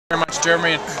Very much,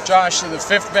 Jeremy. Josh, the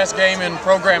fifth best game in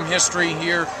program history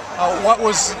here. What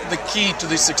was the key to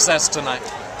the success tonight?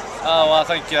 Well, I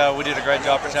think we did a great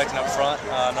job protecting up front.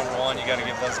 Number one, you got to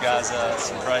give those guys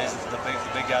some praise. The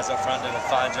big guys up front did a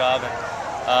fine job,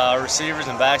 and receivers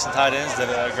and backs and tight ends did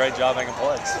a great job making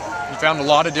plays. You found a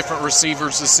lot of different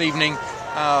receivers this evening.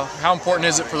 How important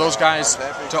is it for those guys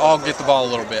to all get the ball a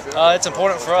little bit? It's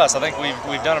important for us. I think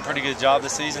we've done a pretty good job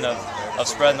this season of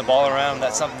spreading the ball around.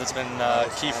 That's something that's been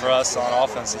key for us on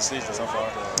offense this season so far.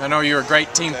 I know you're a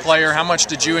great team player. How much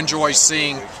did you enjoy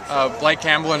seeing Blake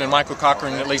Hamblin and Michael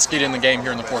Cochran at least get in the game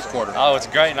here in the fourth quarter? Oh, it's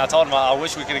great, and I told him I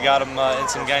wish we could have got them in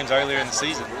some games earlier in the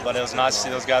season, but it was nice to see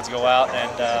those guys go out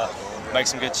and make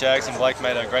some good checks, and Blake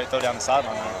made a great throw down the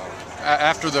sideline there.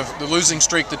 After the losing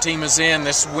streak the team is in,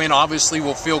 this win obviously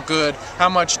will feel good. How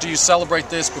much do you celebrate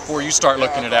this before you start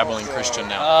looking at Abilene Christian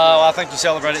now? Well, I think you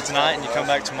celebrate it tonight and you come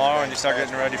back tomorrow and you start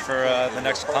getting ready for the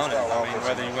next opponent. I mean,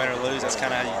 whether you win or lose, that's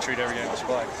kind of how you treat every game you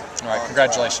play. All right,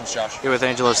 congratulations, Josh. Here with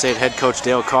Angelo State head coach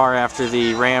Dale Carr after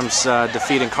the Rams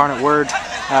defeat Incarnate Word.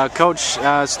 Coach,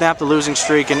 snapped the losing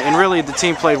streak, and really the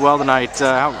team played well tonight.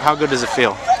 How good does it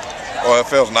feel? Well, it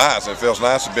feels nice. It feels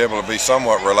nice to be able to be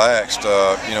somewhat relaxed,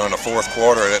 in the fourth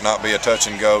quarter and it not be a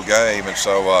touch-and-go game. And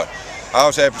so I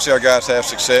was happy to see our guys have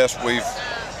success.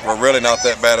 We're really not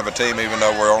that bad of a team, even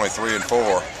though we're only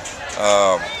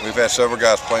 3-4. We've had several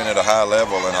guys playing at a high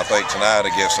level, and I think tonight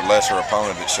against a lesser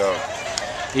opponent it showed.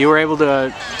 You were able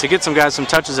to get some guys some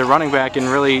touches at running back and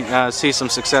really see some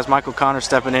success. Michael Connor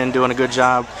stepping in, doing a good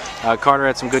job. Carter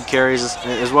had some good carries,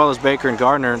 as well as Baker and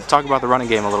Gardner. Talk about the running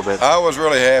game a little bit. I was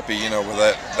really happy, with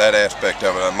that aspect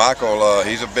of it. Michael,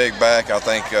 he's a big back. I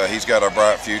think he's got a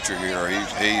bright future here.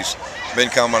 He's been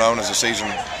coming on as a season,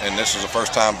 and this is the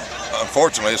first time.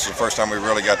 Unfortunately, this is the first time we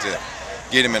really got to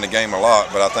get him in the game a lot.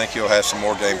 But I think he'll have some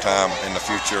more game time in the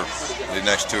future, the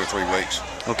next 2 or 3 weeks.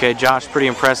 Okay, Josh, pretty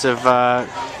impressive,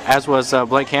 as was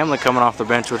Blake Hamblin coming off the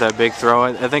bench with that big throw.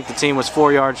 I think the team was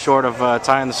 4 yards short of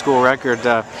tying the school record.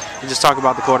 You just talk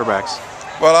about the quarterbacks.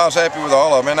 Well, I was happy with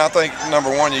all of them, and I think,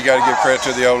 number one, you got to give credit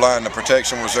to the O-line. The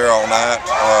protection was there all night.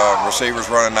 Receivers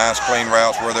running nice, clean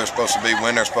routes where they're supposed to be,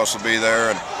 when they're supposed to be there,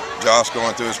 and Josh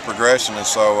going through his progression. And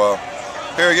so,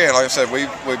 here again, like I said,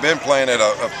 we've been playing at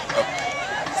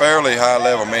a fairly high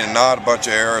level, meaning not a bunch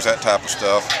of errors, that type of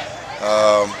stuff.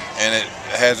 And it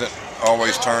hasn't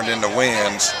always turned into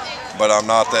wins, but I'm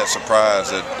not that surprised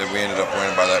that we ended up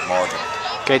winning by that margin.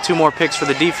 Okay, 2 more picks for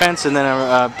the defense and then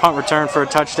a punt return for a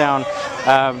touchdown.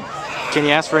 Can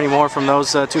you ask for any more from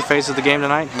those 2 phases of the game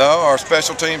tonight? No, our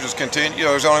special teams has continued.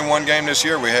 There's only one game this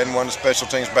year we hadn't won the special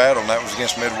teams battle, and that was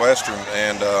against Midwestern.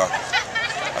 And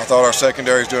I thought our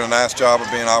secondary is doing a nice job of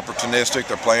being opportunistic.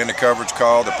 They're playing the coverage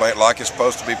call. They're playing like it's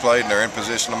supposed to be played, and they're in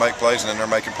position to make plays, and then they're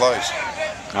making plays.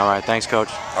 All right, thanks, Coach.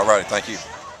 All righty, thank you.